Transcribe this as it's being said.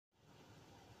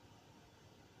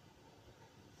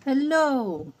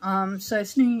Hello. So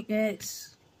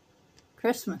it's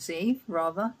Christmas Eve,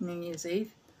 rather New Year's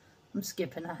Eve. I'm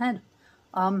skipping ahead.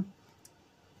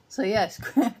 So yes,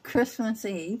 Christmas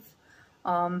Eve.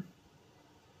 And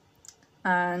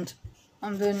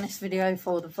I'm doing this video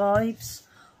for the vibes.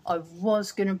 I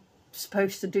was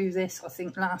supposed to do this, I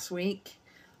think, last week,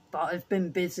 but I've been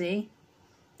busy.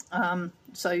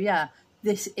 So yeah,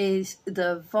 this is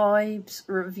the vibes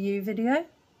review video.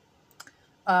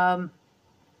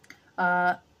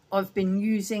 I've been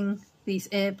using these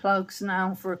earplugs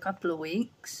now for a couple of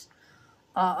weeks.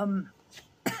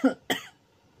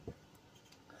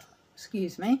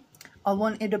 Excuse me. I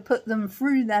wanted to put them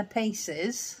through their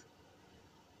paces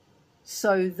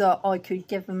so that I could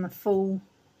give them a full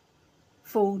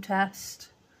test,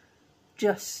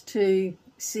 just to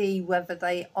see whether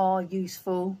they are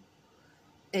useful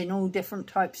in all different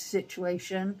types of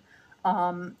situation.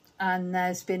 And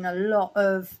there's been a lot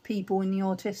of people in the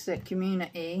autistic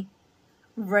community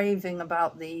raving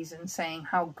about these and saying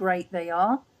how great they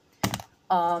are.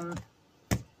 And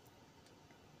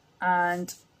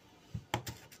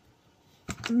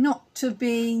not to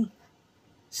be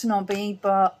snobby,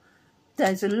 but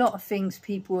there's a lot of things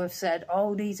people have said,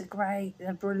 oh, these are great,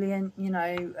 they're brilliant, you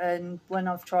know, and when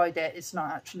I've tried it, it's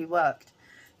not actually worked,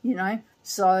 you know.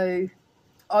 So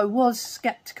I was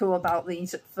skeptical about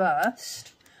these at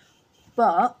first,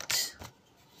 but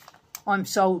I'm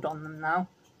sold on them now.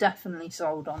 Definitely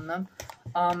sold on them.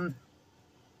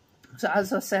 So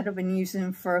as I said, I've been using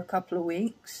them for a couple of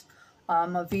weeks.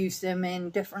 I've used them in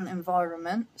different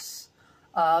environments.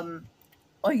 I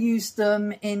used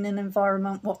them in an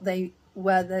environment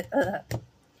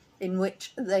in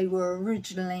which they were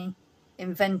originally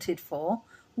invented for,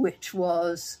 which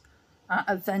was at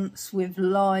events with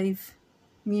live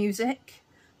music,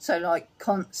 so like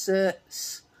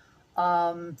concerts,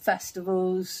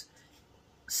 festivals,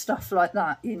 stuff like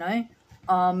that, you know.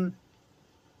 And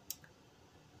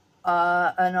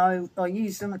I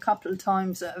used them a couple of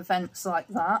times at events like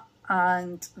that,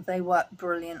 and they worked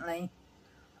brilliantly.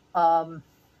 I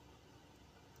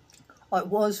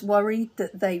was worried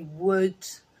that they would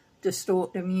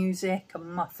distort the music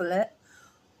and muffle it,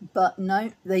 but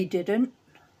no, they didn't.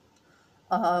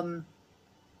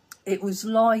 It was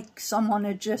like someone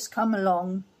had just come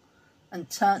along and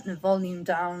turned the volume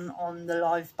down on the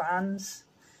live bands,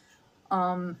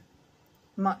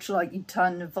 much like you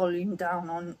turn the volume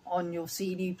down on your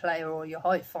CD player or your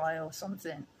hi-fi or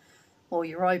something, or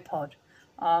your iPod.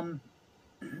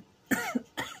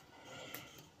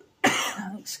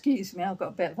 Excuse me, I've got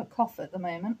a bit of a cough at the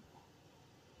moment.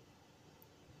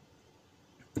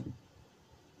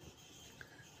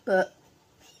 But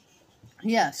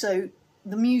yeah, so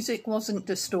the music wasn't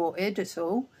distorted at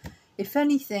all. If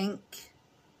anything,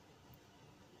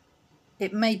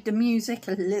 it made the music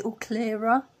a little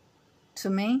clearer to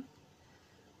me,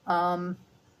 and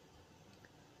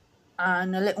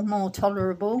a little more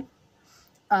tolerable.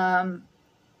 And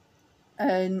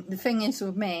the thing is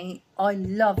with me, I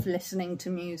love listening to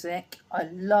music. I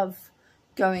love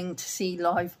going to see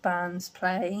live bands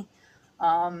play.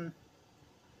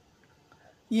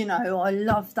 You know, I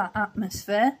love that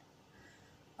atmosphere.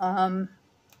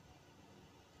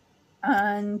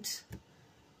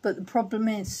 But the problem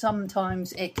is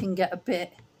sometimes it can get a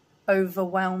bit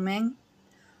overwhelming,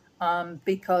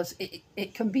 because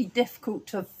it can be difficult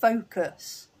to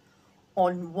focus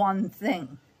on one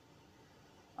thing.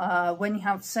 When you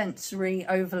have sensory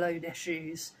overload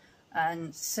issues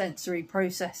and sensory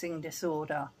processing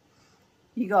disorder,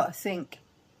 you got to think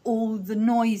all the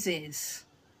noises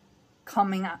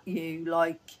coming at you.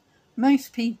 Like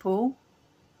most people,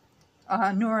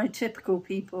 neurotypical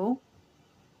people,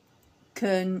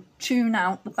 can tune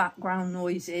out the background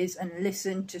noises and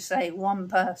listen to, say, one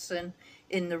person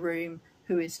in the room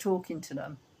who is talking to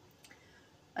them.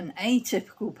 An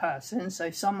atypical person, so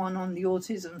someone on the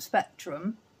autism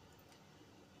spectrum,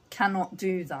 cannot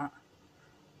do that.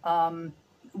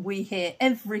 We hear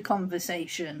every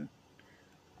conversation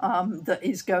that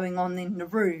is going on in the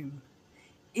room,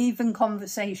 even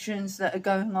conversations that are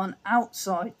going on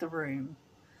outside the room.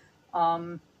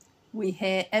 We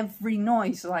hear every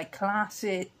noise, like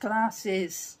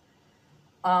glasses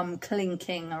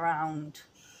clinking around.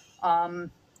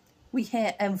 We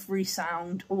hear every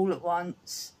sound all at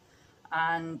once,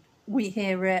 and we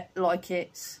hear it like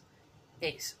it's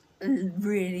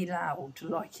really loud,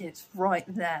 like it's right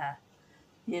there,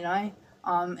 you know.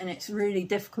 And it's really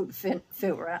difficult to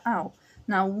filter it out.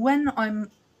 Now, when I'm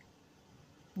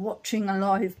watching a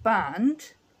live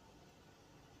band,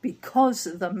 because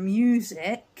the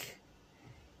music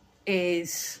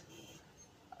is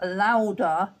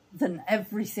louder than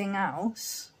everything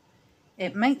else,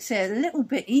 it makes it a little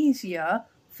bit easier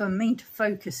for me to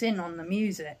focus in on the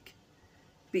music,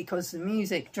 because the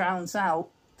music drowns out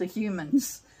the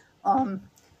humans.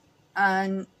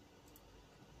 And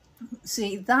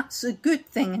see, that's a good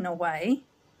thing in a way,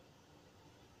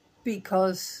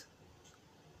 because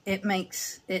it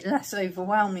makes it less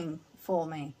overwhelming for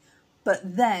me.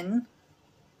 But then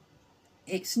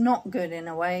it's not good in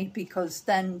a way, because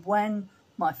then when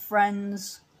my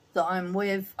friends that I'm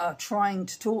with are trying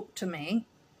to talk to me,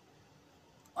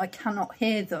 I cannot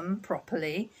hear them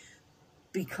properly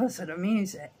because of the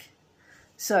music.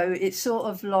 So it's sort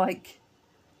of like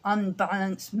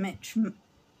unbalanced,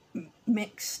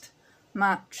 mixed,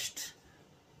 matched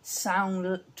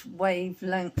sound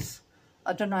wavelengths.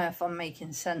 I don't know if I'm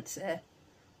making sense here.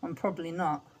 I'm probably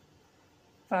not.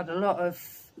 I've had a lot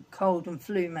of cold and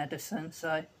flu medicine,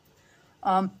 so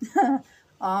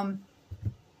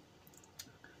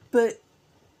but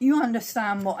you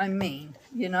understand what I mean,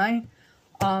 you know.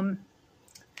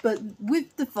 But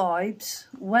with the vibes,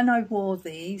 when I wore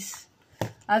these,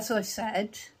 as I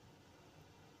said,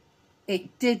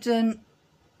 it didn't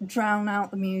drown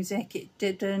out the music, it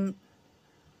didn't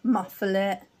muffle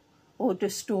it or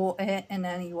distort it in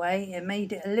any way. It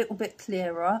made it a little bit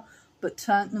clearer, but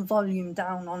turned the volume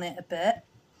down on it a bit.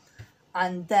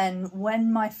 And then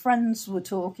when my friends were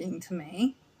talking to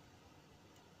me,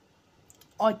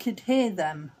 I could hear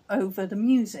them over the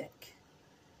music.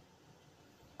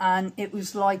 And it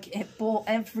was like it brought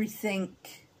everything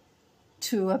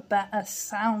to a better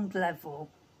sound level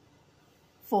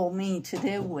for me to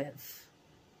deal with,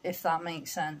 if that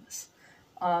makes sense,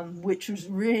 which was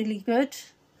really good.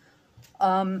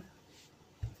 And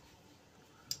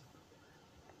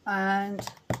I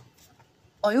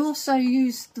also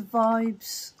used the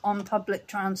vibes on public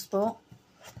transport,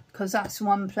 because that's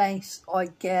one place I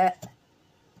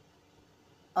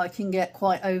can get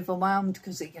quite overwhelmed,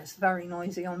 because it gets very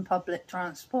noisy on public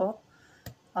transport.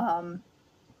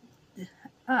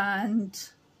 And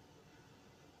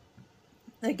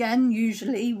again,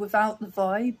 usually without the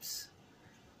vibes,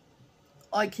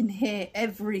 I can hear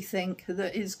everything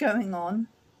that is going on.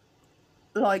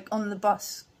 Like on the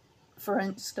bus, for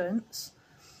instance,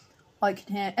 I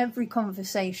can hear every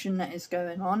conversation that is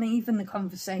going on, even the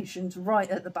conversations right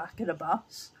at the back of the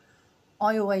bus.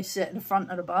 I always sit at the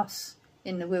front of the bus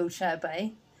in the wheelchair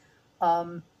bay,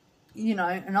 you know,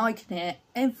 and I can hear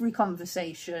every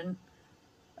conversation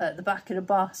at the back of the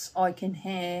bus. I can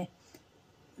hear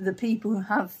the people who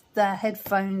have their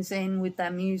headphones in with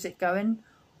their music going.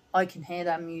 I can hear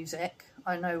their music.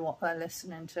 I know what they're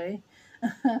listening to.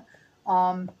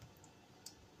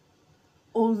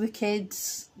 All the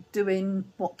kids doing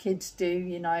what kids do,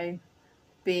 you know,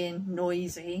 being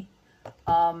noisy.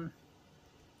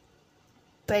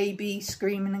 Baby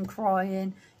screaming and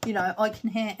crying. You know, I can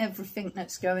hear everything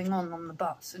that's going on the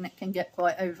bus, and it can get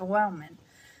quite overwhelming.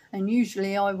 And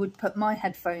usually I would put my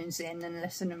headphones in and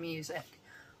listen to music.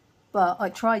 But I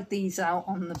tried these out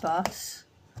on the bus,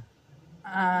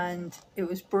 and it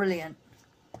was brilliant.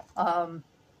 I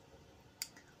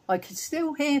could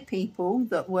still hear people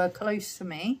that were close to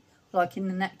me, like in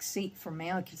the next seat from me.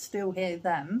 I could still hear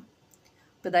them,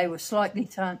 but they were slightly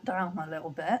turned down a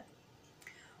little bit.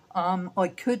 I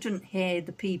couldn't hear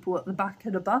the people at the back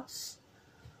of the bus,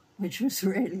 which was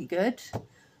really good.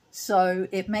 So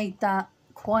it made that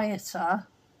quieter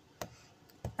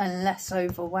and less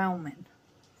overwhelming.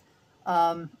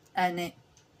 And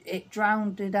it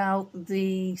drowned out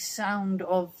the sound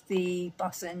of the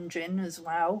bus engine as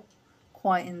well,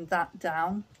 quieting that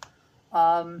down.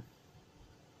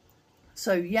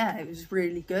 So yeah, it was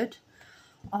really good.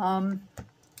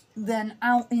 Then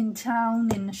out in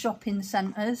town, in the shopping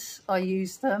centres, I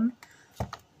used them.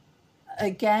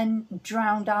 Again,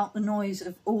 drowned out the noise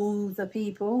of all the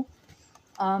people.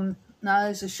 Now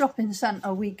there's a shopping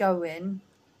centre we go in.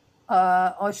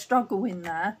 I struggle in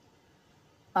there.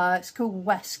 It's called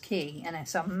West Quay, and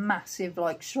it's a massive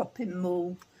like shopping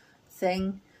mall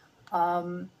thing.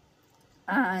 And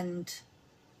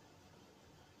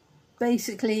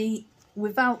basically,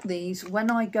 without these,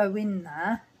 when I go in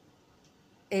there,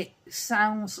 it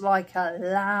sounds like a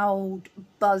loud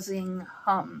buzzing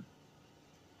hum.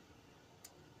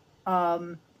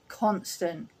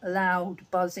 Constant loud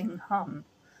buzzing hum,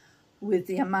 with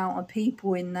the amount of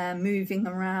people in there moving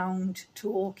around,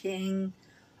 talking.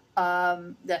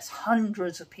 There's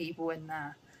hundreds of people in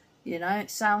there. You know,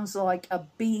 it sounds like a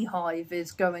beehive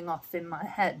is going off in my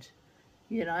head,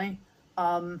 you know,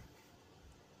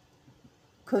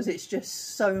 because it's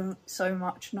just so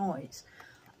much noise.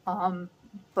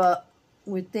 But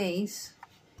with these,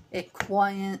 it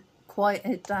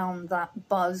quieted down that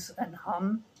buzz and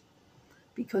hum,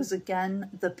 because again,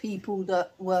 the people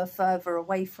that were further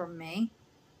away from me,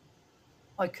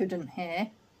 I couldn't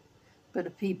hear, but the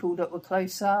people that were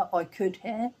closer, I could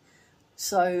hear.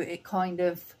 So it kind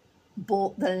of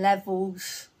brought the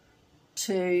levels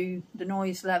to, the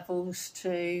noise levels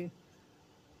to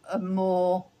a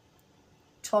more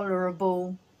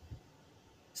tolerable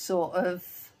sort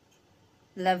of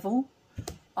level.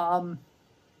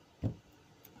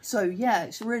 So yeah,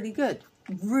 it's really good.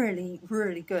 Really,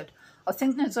 really good. I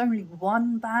think there's only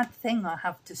one bad thing I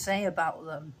have to say about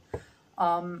them.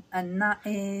 And that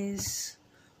is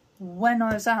when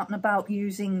I was out and about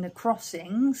using the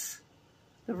crossings,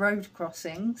 the road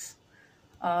crossings,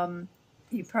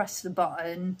 you press the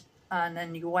button and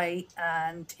then you wait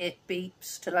and it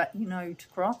beeps to let you know to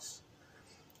cross.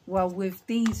 Well, with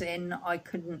these in, I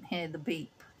couldn't hear the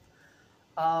beep.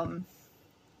 And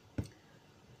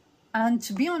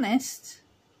to be honest,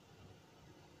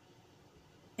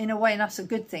 in a way that's a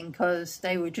good thing, because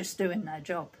they were just doing their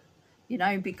job, you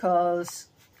know, because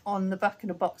on the back of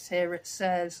the box here it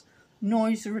says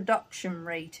noise reduction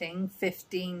rating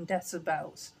 15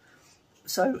 decibels.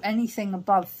 So anything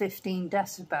above 15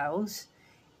 decibels,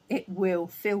 it will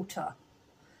filter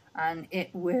and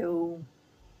it will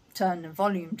turn the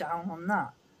volume down on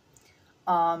that.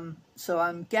 So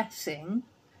I'm guessing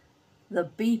the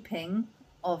beeping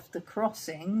of the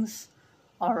crossings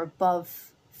are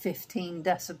above 15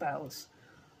 decibels.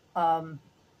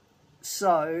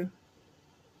 So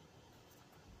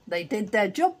they did their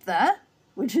job there,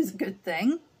 which is a good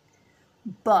thing,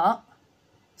 but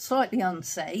slightly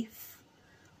unsafe,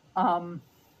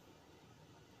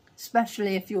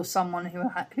 especially if you're someone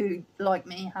who like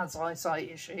me has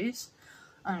eyesight issues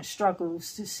and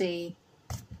struggles to see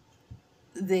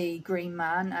the green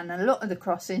man. And a lot of the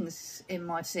crossings in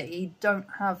my city don't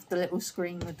have the little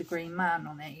screen with the green man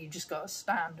on it. You just got to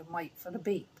stand and wait for the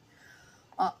beep.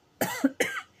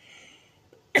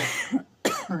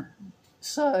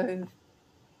 So,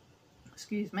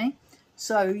 excuse me.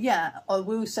 So yeah, I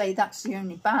will say that's the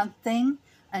only bad thing.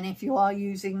 And if you are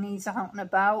using these out and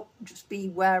about, just be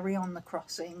wary on the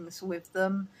crossings with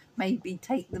them. Maybe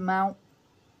take them out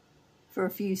for a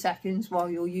few seconds while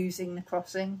you're using the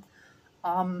crossing.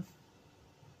 But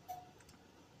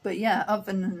yeah,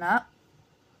 other than that,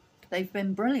 they've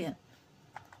been brilliant.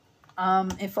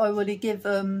 If I were to give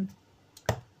them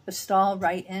a star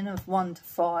rating of 1 to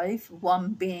 5,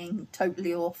 1 being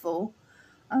totally awful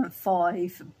and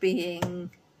 5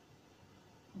 being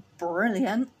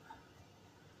brilliant,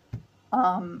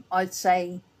 I'd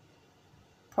say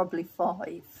probably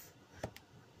 5.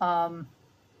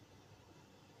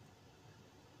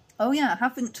 Oh yeah, I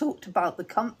haven't talked about the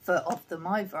comfort of them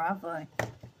either, have I?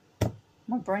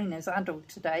 My brain is addled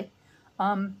today.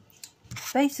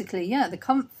 Basically, yeah, the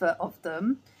comfort of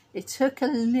them, it took a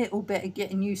little bit of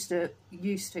getting used to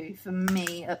for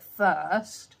me at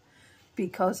first,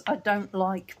 because I don't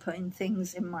like putting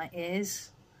things in my ears,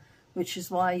 which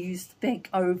is why I use the big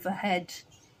overhead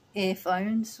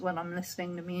earphones when I'm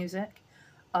listening to music.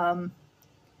 I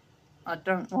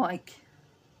don't like,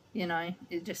 you know,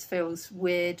 it just feels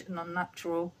weird and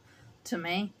unnatural to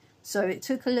me. So it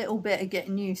took a little bit of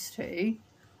getting used to.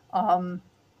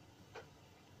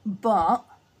 But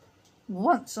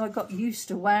once I got used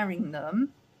to wearing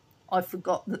them, I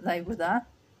forgot that they were there.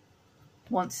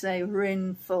 Once they were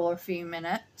in for a few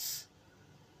minutes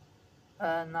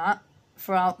and that,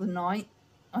 throughout the night,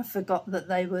 I forgot that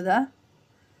they were there,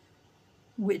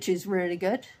 which is really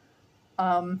good.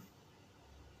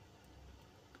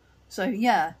 So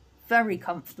yeah, very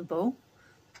comfortable,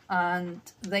 and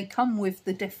they come with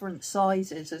the different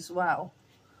sizes as well.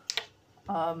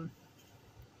 Got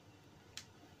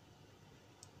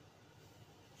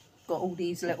all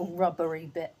these little rubbery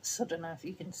bits. I don't know if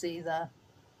you can see there,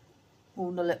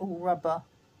 all the little rubber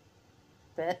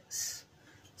bits.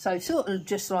 So sort of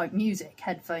just like music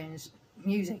earphones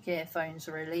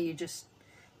really. You just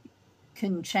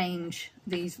can change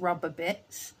these rubber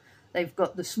bits. They've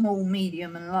got the small,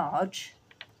 medium and large.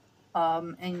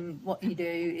 And what you do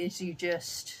is you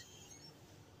just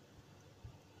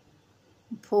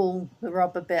pull the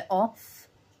rubber bit off.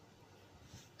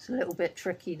 It's a little bit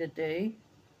tricky to do.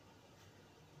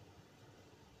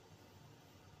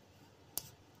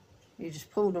 You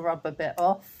just pull the rubber bit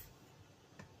off.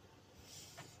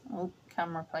 Oh,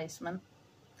 camera placement.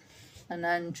 And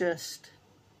then just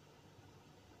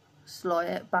slide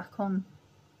it back on,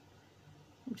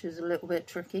 which is a little bit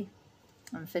tricky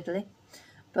and fiddly.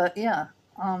 But yeah,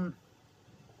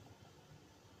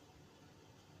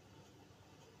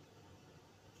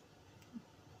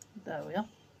 there we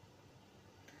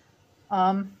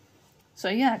are. So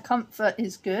yeah, comfort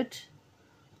is good.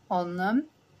 on them.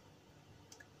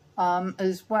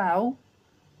 As well,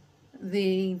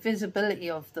 the visibility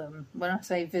of them, when I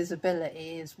say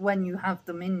visibility, is when you have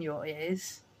them in your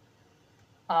ears,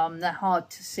 they're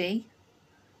hard to see.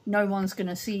 No one's going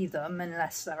to see them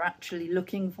unless they're actually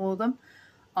looking for them.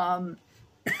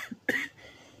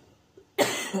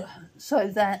 So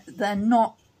they're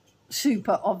not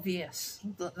super obvious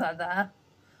that they're there.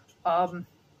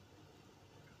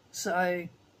 So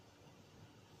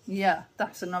yeah,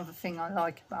 that's another thing I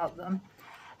like about them.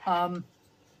 And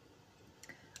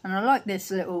I like this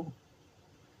little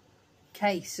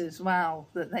case as well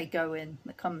that they go in,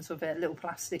 that comes with it, a little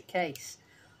plastic case.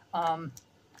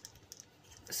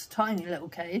 It's a tiny little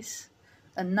case,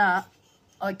 and that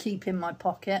I keep in my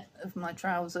pocket of my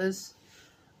trousers.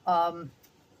 And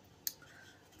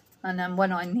then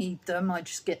when I need them, I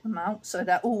just get them out. So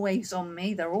they're always on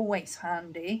me, they're always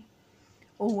handy,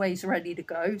 always ready to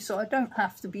go. So I don't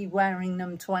have to be wearing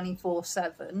them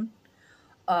 24/7.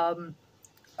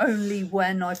 Only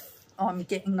when I'm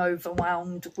getting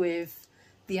overwhelmed with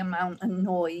the amount of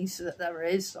noise that there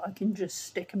is, I can just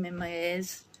stick them in my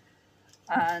ears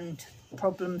and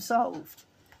problem solved.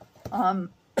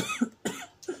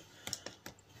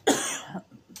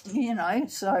 You know,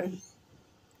 so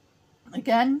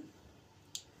again,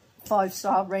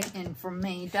 5-star rating from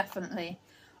me, definitely.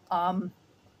 The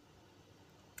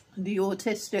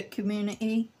autistic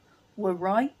community were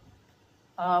right.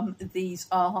 These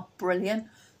are brilliant.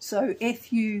 So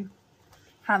if you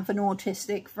have an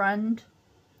autistic friend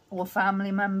or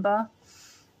family member,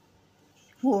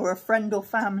 or a friend or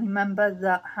family member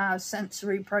that has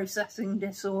sensory processing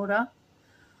disorder,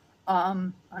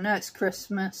 I know it's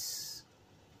Christmas.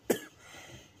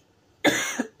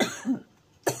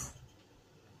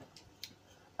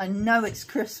 I know it's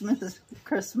Christmas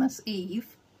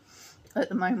Eve at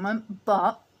the moment,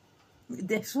 but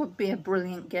this would be a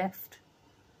brilliant gift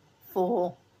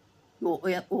for your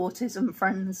autism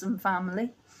friends and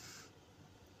family.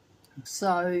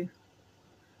 So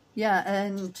yeah,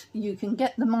 and you can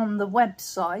get them on the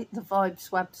website, the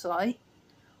Vibes website,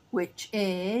 which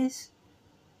is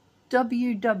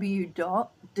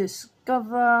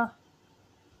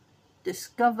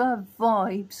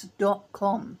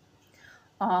www.discovervibes.com.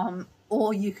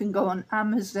 Or you can go on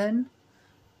Amazon,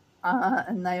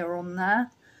 and they are on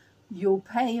there. You'll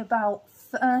pay about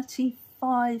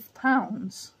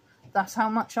 £35. That's how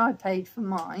much I paid for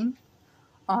mine.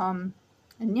 And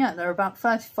yeah, they're about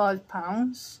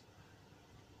 £35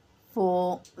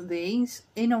 for these.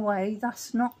 In a way,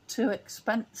 that's not too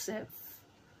expensive.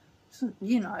 So,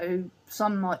 you know,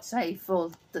 some might say for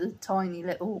the tiny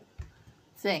little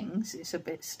things it's a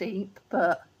bit steep,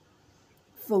 but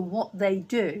for what they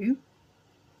do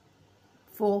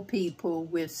for people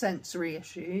with sensory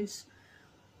issues,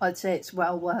 I'd say it's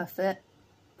well worth it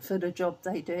for the job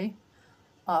they do.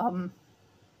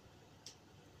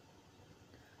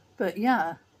 But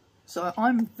yeah, so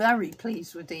I'm very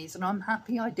pleased with these, and I'm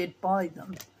happy I did buy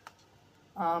them.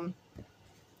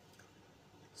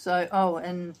 So, oh,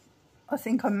 and I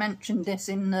think I mentioned this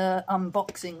in the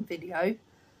unboxing video,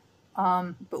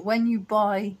 but when you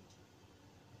buy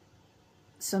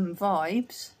some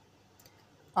Vibes,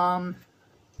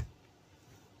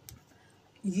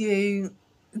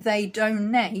 they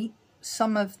donate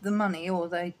some of the money, or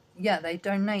they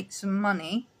donate some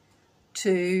money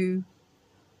to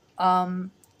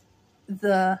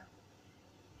the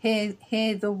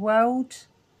Hear the World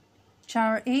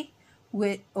charity,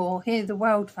 or Hear the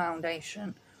World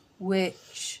Foundation,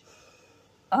 which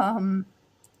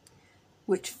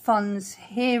funds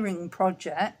hearing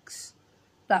projects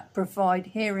that provide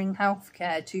hearing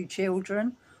healthcare to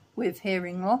children with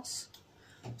hearing loss.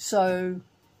 So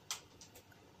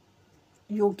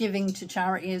you're giving to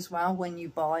charity as well when you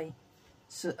buy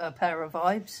a pair of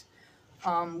Vibes,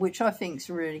 which I think is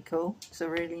really cool. It's a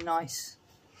really nice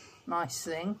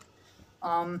thing.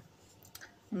 And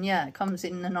yeah, it comes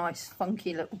in a nice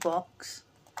funky little box.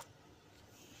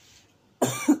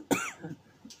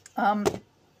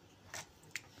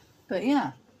 But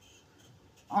yeah,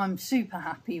 I'm super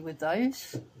happy with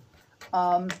those.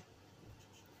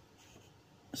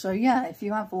 So yeah, if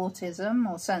you have autism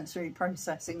or sensory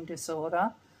processing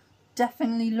disorder,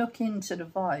 definitely look into the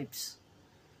Vibes.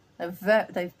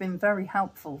 They've been very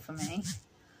helpful for me.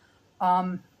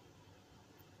 I'm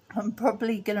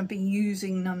probably going to be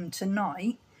using them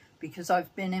tonight because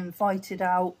I've been invited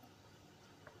out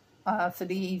for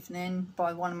the evening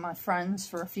by one of my friends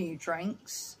for a few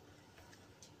drinks.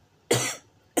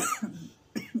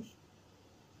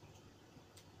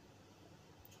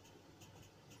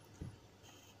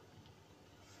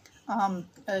 And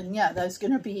yeah, there's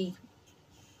going to be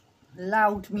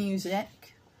loud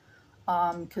music,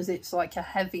 because it's like a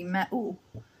heavy metal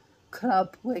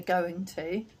club we're going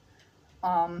to.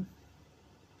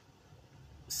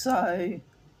 So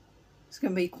it's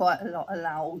going to be quite a lot of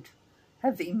loud,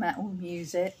 heavy metal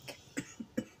music.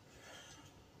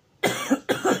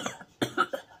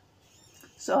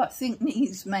 So I think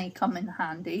these may come in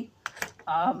handy.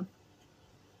 And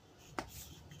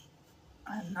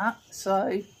that,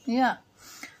 so yeah.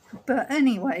 But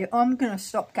anyway, I'm going to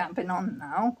stop gabbing on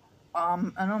now.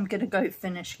 And I'm going to go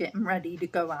finish getting ready to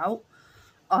go out.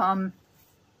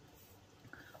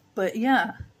 But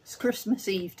yeah, it's Christmas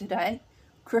Eve today.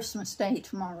 Christmas Day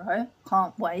tomorrow.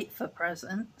 Can't wait for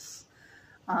presents.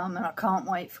 And I can't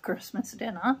wait for Christmas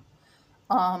dinner.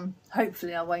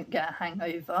 Hopefully I won't get a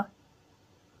hangover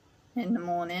in the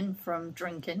morning from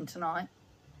drinking tonight.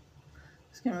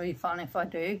 It's going to be fun if I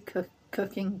do.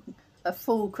 Cooking a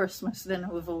full Christmas dinner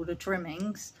with all the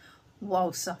trimmings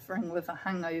while suffering with a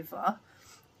hangover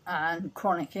and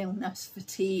chronic illness,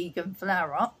 fatigue and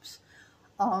flare-ups.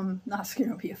 That's going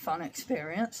to be a fun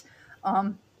experience.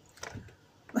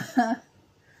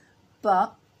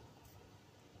 But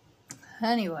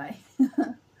anyway,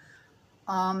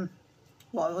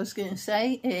 what I was going to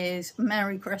say is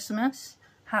Merry Christmas,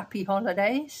 Happy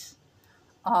Holidays,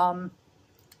 and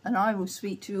I will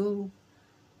speak to you all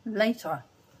later.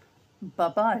 Bye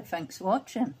bye, thanks for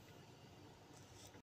watching.